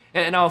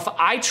 And now if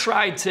I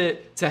tried to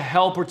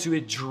help or to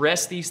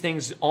address these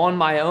things on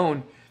my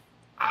own,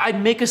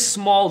 I'd make a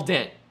small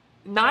dent.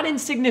 Not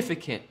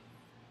insignificant,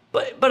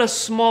 but a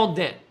small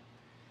dent.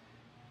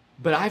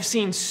 But I've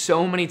seen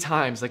so many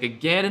times, like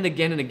again and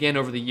again and again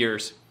over the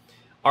years,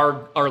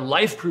 our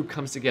life group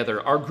comes together,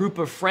 our group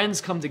of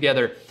friends come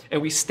together, and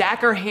we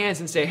stack our hands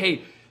and say,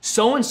 hey,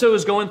 so-and-so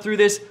is going through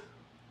this.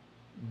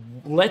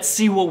 Let's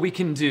see what we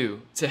can do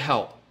to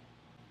help.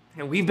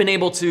 And we've been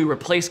able to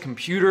replace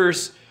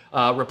computers,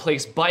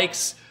 replace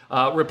bikes,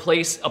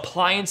 replace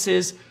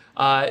appliances,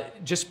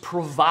 just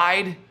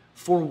provide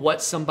for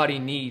what somebody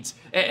needs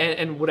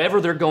and whatever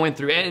they're going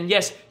through. And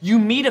yes, you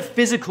meet a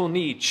physical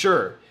need,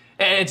 sure.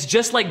 And it's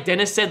just like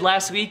Dennis said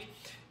last week,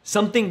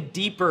 something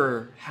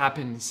deeper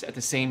happens at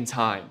the same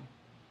time.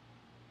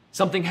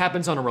 Something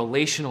happens on a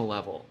relational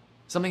level.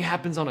 Something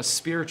happens on a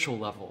spiritual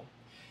level.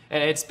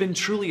 And it's been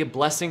truly a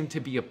blessing to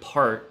be a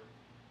part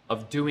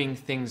of doing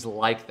things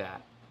like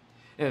that.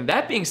 And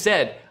that being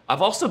said,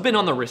 I've also been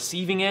on the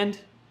receiving end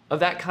of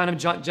that kind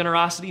of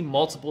generosity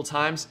multiple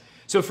times.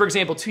 So for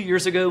example, 2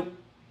 years ago,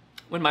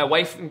 when my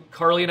wife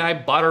Carly and I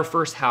bought our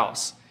first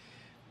house,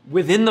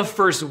 within the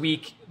first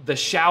week, the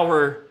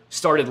shower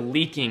started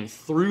leaking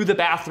through the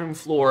bathroom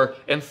floor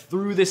and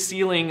through the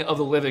ceiling of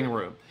the living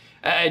room.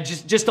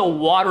 Just a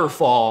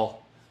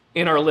waterfall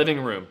in our living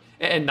room,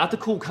 and not the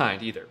cool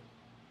kind either.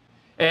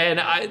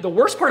 And the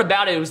worst part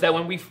about it was that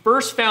when we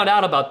first found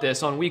out about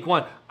this on week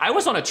 1, I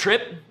was on a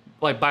trip,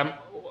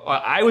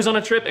 I was on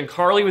a trip and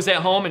Carly was at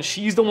home, and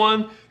she's the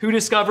one who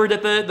discovered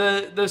that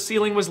the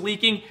ceiling was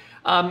leaking.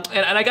 And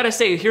I gotta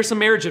say, here's some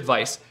marriage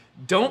advice.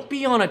 Don't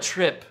be on a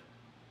trip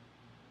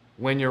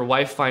when your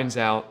wife finds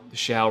out the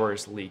shower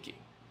is leaking,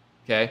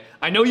 okay?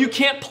 I know you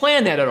can't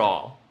plan that at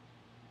all,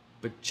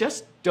 but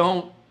just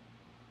don't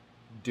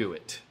do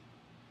it.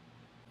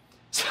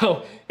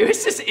 So it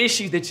was this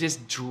issue that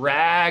just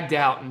dragged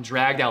out and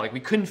dragged out. Like,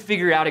 we couldn't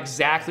figure out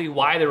exactly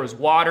why there was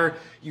water.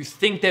 You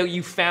think that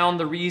you found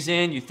the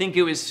reason, you think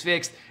it was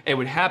fixed, and it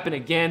would happen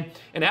again.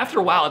 And after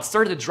a while, it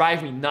started to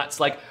drive me nuts.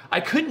 Like,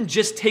 I couldn't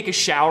just take a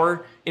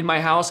shower in my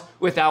house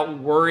without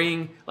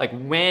worrying like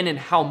when and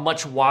how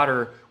much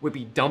water would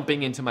be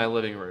dumping into my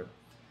living room.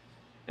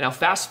 And now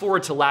fast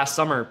forward to last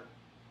summer,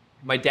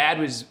 my dad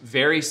was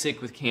very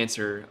sick with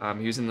cancer.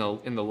 He was in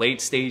the late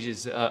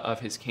stages of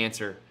his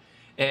cancer.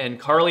 And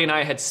Carly and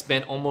I had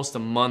spent almost a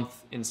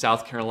month in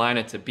South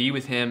Carolina to be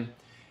with him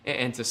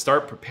and to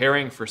start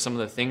preparing for some of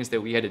the things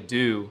that we had to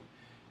do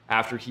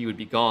after he would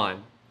be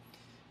gone.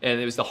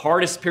 And it was the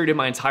hardest period of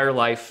my entire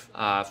life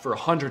for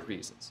 100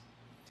 reasons.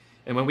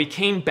 And when we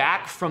came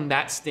back from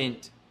that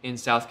stint in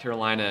South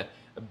Carolina,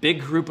 a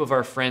big group of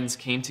our friends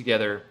came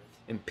together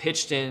and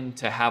pitched in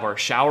to have our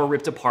shower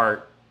ripped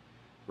apart,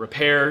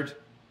 repaired,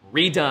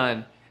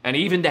 redone, and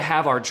even to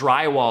have our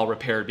drywall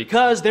repaired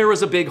because there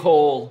was a big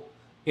hole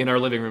in our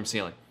living room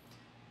ceiling.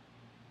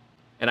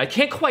 And I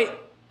can't quite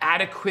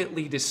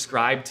adequately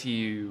describe to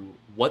you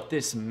what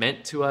this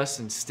meant to us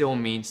and still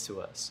means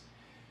to us.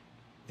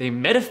 They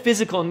met a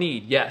physical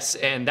need, yes,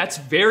 and that's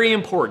very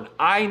important.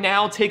 I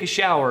now take a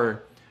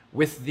shower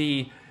with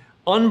the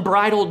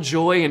unbridled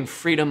joy and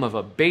freedom of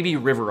a baby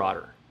river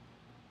otter.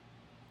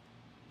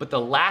 But the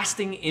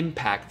lasting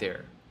impact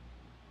there,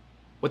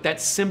 what that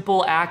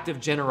simple act of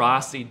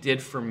generosity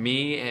did for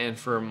me and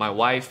for my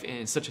wife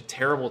in such a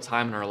terrible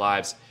time in our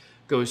lives,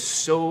 goes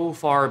so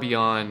far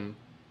beyond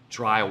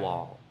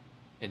drywall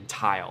and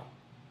tile,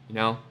 you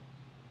know?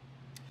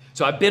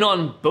 So I've been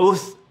on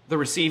both the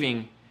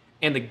receiving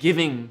and the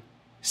giving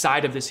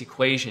side of this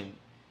equation,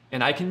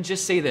 and I can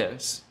just say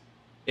this: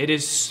 it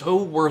is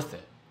so worth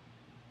it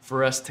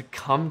for us to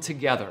come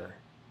together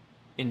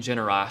in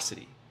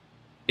generosity.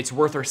 It's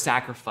worth our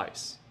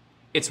sacrifice.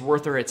 It's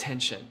worth our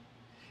attention.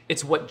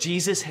 It's what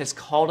Jesus has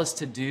called us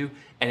to do,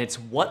 and it's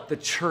what the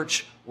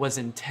church was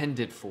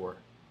intended for.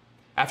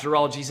 After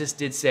all, Jesus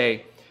did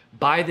say,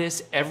 "By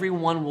this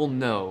everyone will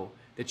know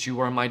that you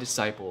are my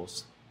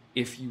disciples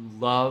if you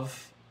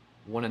love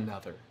one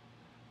another."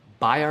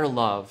 By our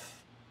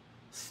love,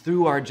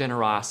 through our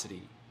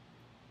generosity,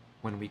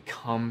 when we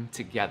come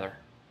together.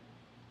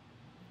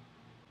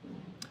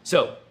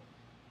 So,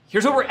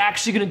 here's what we're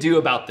actually gonna do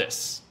about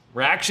this.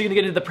 We're actually gonna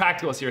get into the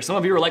practicals here. Some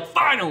of you are like,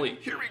 finally,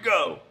 here we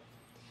go.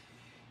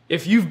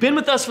 If you've been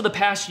with us for the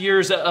past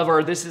years of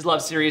our This Is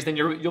Love series, then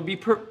you'll be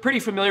pretty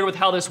familiar with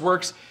how this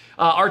works.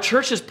 Our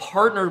church has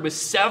partnered with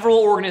several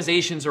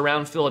organizations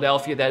around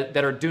Philadelphia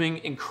that are doing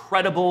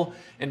incredible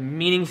and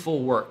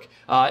meaningful work.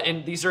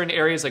 And these are in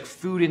areas like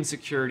food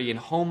insecurity and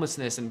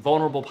homelessness and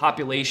vulnerable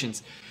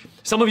populations.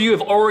 Some of you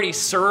have already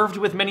served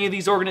with many of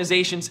these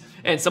organizations,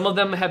 and some of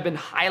them have been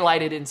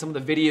highlighted in some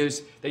of the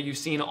videos that you've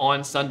seen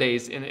on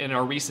Sundays, in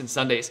our recent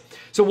Sundays.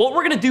 So what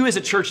we're gonna do as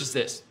a church is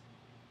this.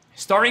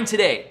 Starting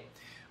today,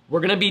 we're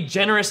gonna be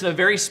generous in a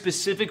very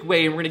specific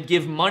way, and we're gonna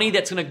give money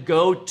that's gonna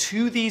go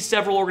to these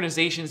several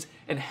organizations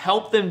and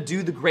help them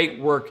do the great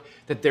work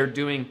that they're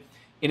doing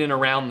in and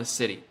around the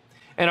city.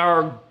 And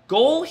our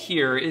goal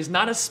here is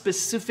not a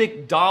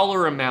specific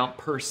dollar amount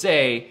per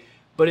se,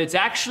 but it's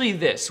actually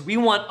this: we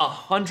want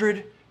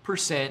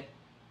 100%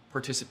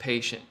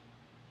 participation.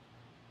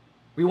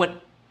 We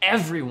want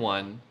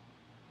everyone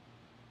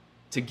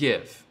to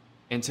give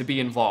and to be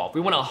involved.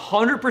 We want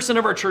 100%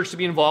 of our church to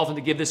be involved and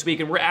to give this week,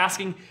 and we're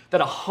asking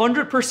that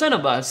 100%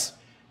 of us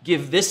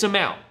give this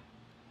amount,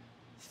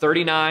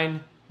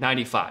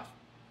 $39.95.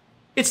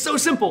 It's so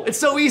simple, it's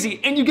so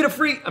easy, and you get a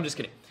free, I'm just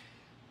kidding.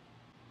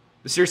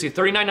 But seriously,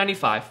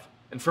 $39.95,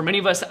 and for many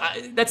of us,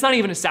 that's not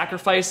even a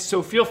sacrifice,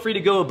 so feel free to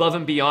go above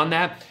and beyond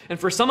that. And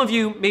for some of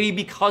you, maybe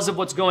because of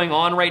what's going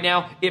on right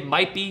now, it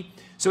might be.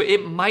 So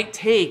it might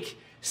take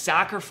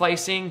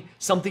sacrificing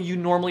something you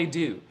normally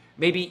do.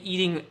 Maybe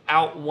eating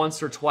out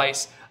once or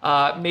twice,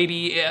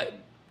 maybe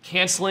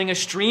canceling a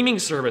streaming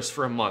service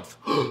for a month.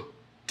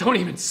 Don't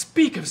even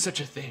speak of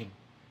such a thing.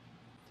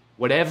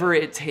 Whatever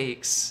it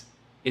takes,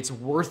 it's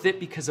worth it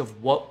because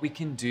of what we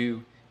can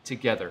do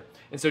together.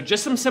 And so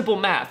just some simple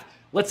math.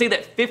 Let's say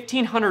that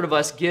 1,500 of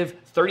us give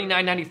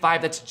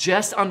 $39.95. That's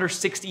just under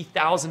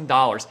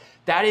 $60,000.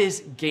 That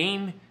is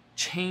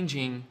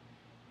game-changing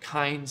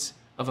kinds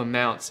of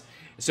amounts.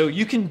 So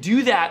you can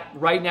do that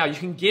right now. You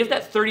can give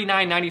that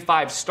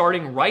 $39.95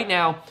 starting right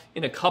now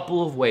in a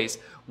couple of ways.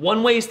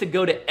 One way is to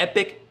go to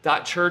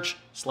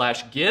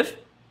epic.church/give.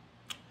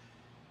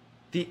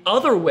 The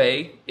other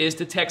way is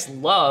to text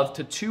LOVE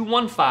to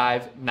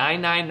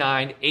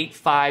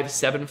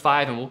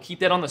 215-999-8575, and we'll keep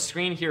that on the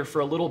screen here for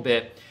a little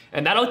bit.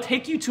 And that'll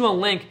take you to a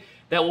link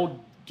that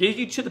will get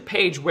you to the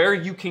page where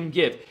you can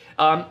give.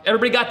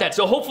 Everybody got that?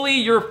 So hopefully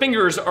your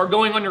fingers are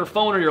going on your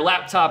phone or your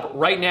laptop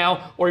right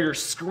now, or you're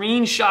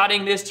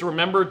screenshotting this to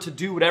remember to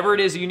do whatever it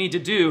is you need to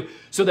do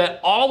so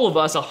that all of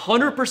us,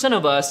 100%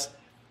 of us,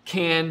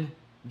 can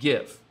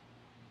give.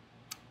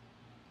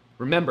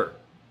 Remember,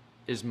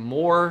 is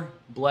more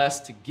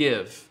blessed to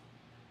give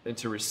than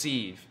to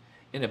receive.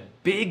 And a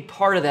big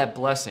part of that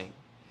blessing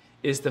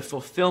is the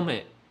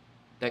fulfillment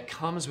that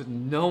comes with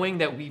knowing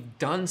that we've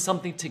done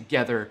something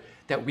together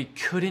that we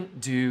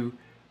couldn't do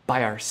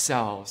by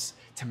ourselves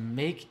to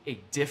make a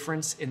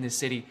difference in this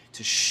city,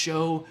 to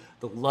show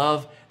the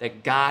love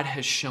that God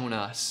has shown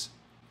us.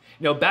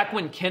 You know, back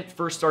when Kent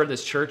first started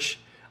this church,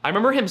 I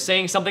remember him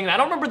saying something, and I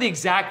don't remember the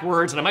exact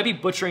words, and I might be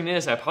butchering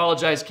this, I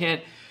apologize,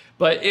 Kent,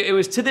 but it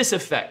was to this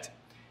effect.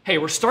 Hey,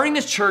 we're starting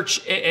this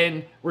church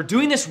and we're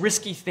doing this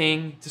risky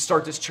thing to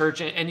start this church.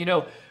 And you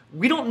know,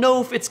 we don't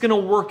know if it's gonna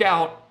work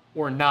out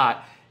or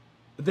not.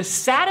 The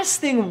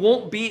saddest thing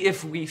won't be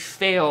if we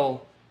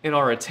fail in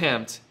our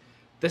attempt.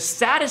 The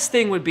saddest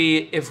thing would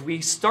be if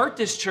we start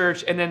this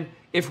church and then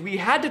if we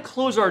had to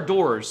close our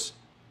doors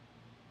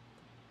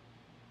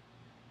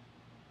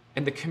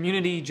and the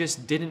community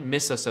just didn't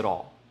miss us at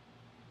all.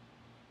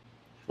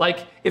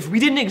 Like, if we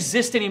didn't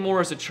exist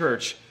anymore as a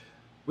church,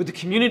 would the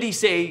community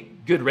say,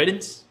 good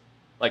riddance?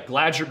 Like,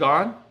 glad you're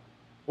gone?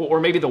 Or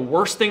maybe the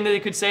worst thing that they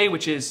could say,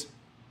 which is,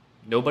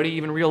 nobody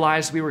even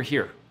realized we were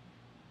here.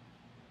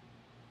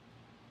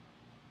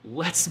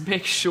 Let's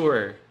make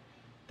sure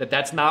that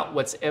that's not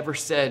what's ever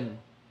said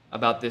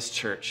about this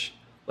church.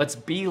 Let's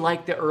be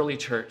like the early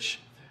church.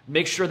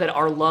 Make sure that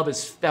our love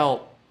is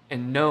felt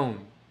and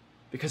known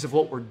because of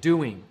what we're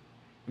doing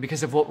and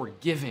because of what we're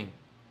giving.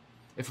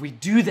 If we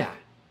do that,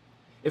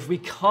 if we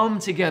come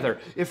together,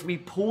 if we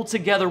pull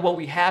together what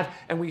we have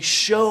and we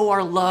show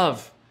our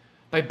love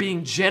by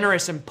being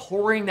generous and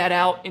pouring that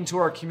out into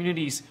our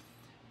communities,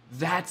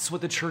 that's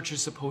what the church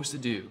is supposed to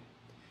do.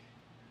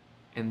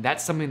 And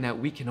that's something that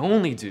we can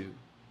only do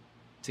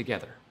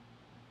together.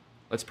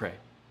 Let's pray.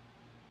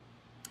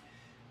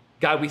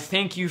 God, we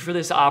thank you for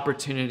this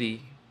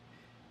opportunity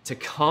to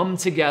come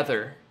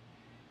together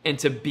and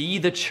to be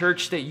the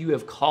church that you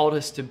have called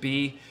us to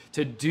be,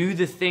 to do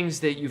the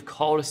things that you've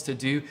called us to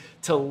do,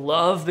 to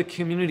love the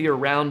community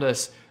around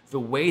us the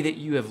way that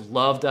you have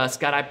loved us.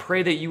 God, I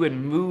pray that you would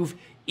move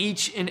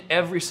each and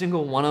every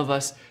single one of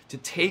us to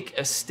take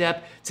a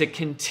step to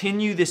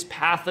continue this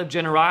path of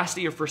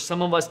generosity, or for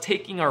some of us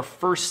taking our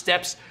first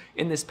steps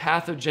in this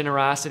path of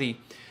generosity,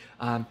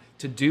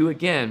 to do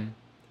again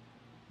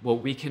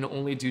what we can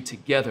only do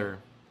together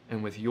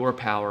and with your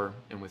power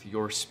and with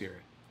your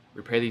spirit.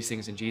 We pray these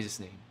things in Jesus'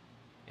 name.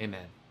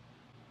 Amen.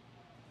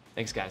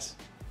 Thanks, guys.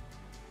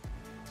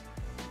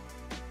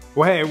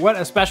 Well, hey, what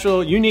a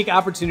special, unique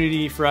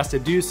opportunity for us to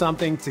do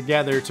something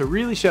together to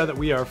really show that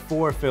we are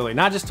for Philly.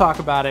 Not just talk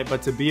about it,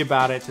 but to be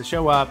about it, to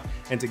show up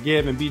and to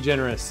give and be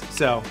generous.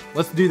 So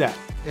let's do that.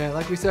 Yeah,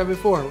 like we said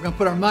before, we're gonna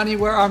put our money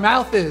where our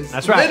mouth is.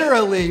 That's right.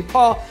 Literally,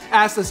 Paul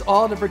asked us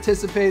all to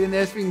participate in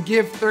this. We can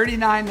give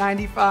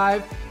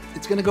 $39.95.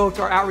 It's gonna go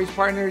to our outreach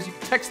partners. You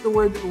can text the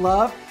word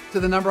love to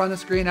the number on the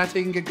screen. That's how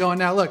you can get going.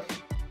 Now look,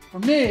 for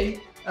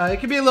me, it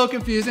can be a little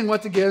confusing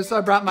what to give, so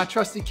I brought my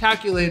trusty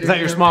calculator. Is that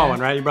your small one,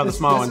 right? You brought the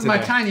small one today.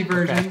 This is my tiny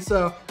version. Okay.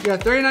 So you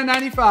got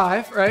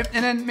 $39.95, right?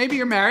 And then maybe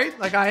you're married,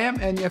 like I am,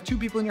 and you have 2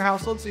 people in your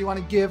household, so you want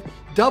to give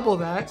double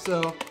that.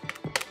 So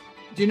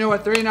do you know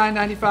what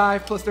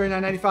 $39.95 plus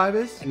 $39.95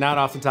 is? Not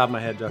off the top of my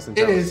head, Justin.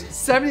 It is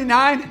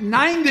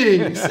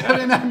 $79.90.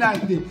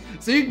 $79.90.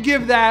 So you can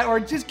give that, or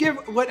just give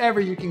whatever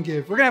you can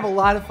give. We're gonna have a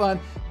lot of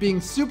fun being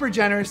super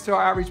generous to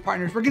our outreach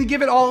partners. We're gonna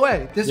give it all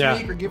away this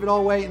week, or give it all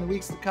away in the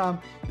weeks to come.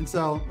 And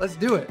so let's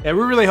do it. Yeah,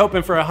 we're really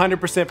hoping for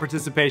 100%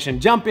 participation.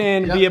 Jump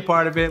in, be a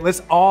part of it.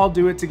 Let's all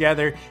do it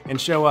together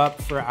and show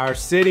up for our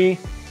city.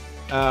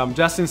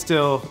 Justin's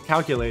still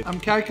calculating. I'm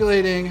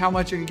calculating how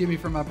much you can give me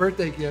for my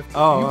birthday gift.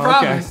 Oh, you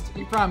promised. Okay.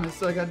 You promised,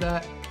 so I got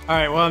that. All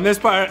right. Well, in this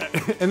part of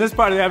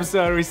the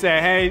episode, we say,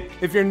 hey,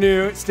 if you're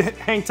new,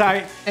 hang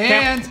tight.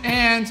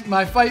 And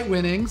my fight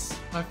winnings.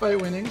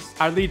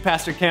 Our lead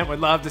pastor Kent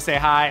would love to say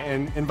hi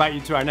and invite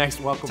you to our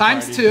next welcome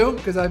party. Times 2,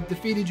 because I've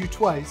defeated you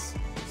twice.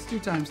 2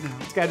 times now.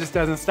 This guy just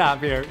doesn't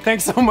stop here.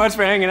 Thanks so much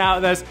for hanging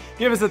out with us.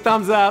 Give us a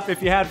thumbs up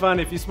if you had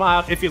fun, if you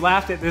smiled, if you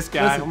laughed at this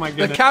guy. Listen, oh my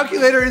goodness. The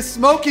calculator is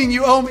smoking.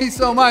 You owe me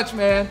so much,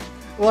 man.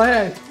 Well,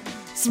 hey,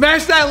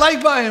 smash that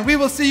like button. We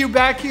will see you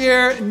back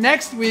here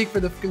next week for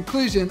the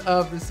conclusion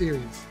of the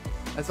series.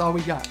 That's all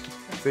we got.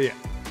 See ya.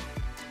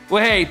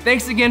 Well, hey,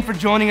 thanks again for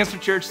joining us for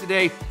church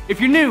today. If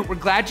you're new, we're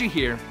glad you're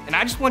here. And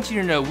I just want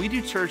you to know we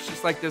do church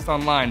just like this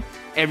online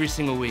every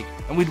single week.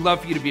 And we'd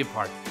love for you to be a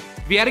part.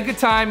 If you had a good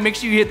time, make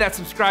sure you hit that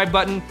subscribe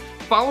button.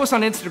 follow us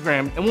on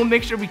Instagram and we'll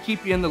make sure we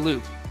keep you in the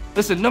loop.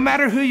 Listen, no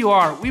matter who you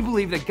are, we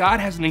believe that God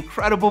has an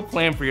incredible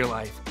plan for your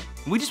life.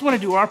 And we just want to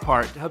do our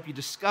part to help you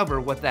discover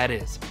what that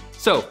is.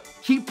 So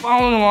keep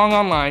following along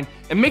online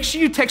and make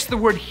sure you text the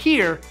word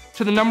HERE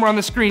to the number on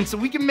the screen so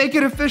we can make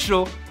it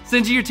official,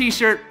 send you your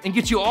t-shirt, and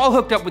get you all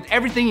hooked up with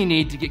everything you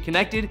need to get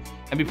connected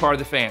and be part of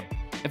the fam.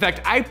 In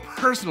fact, I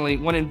personally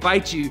want to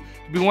invite you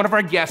to be one of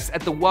our guests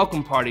at the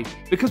welcome party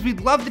because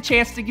we'd love the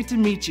chance to get to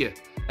meet you.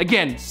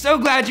 Again, so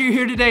glad you're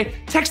here today.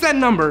 Text that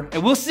number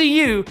and we'll see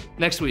you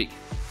next week.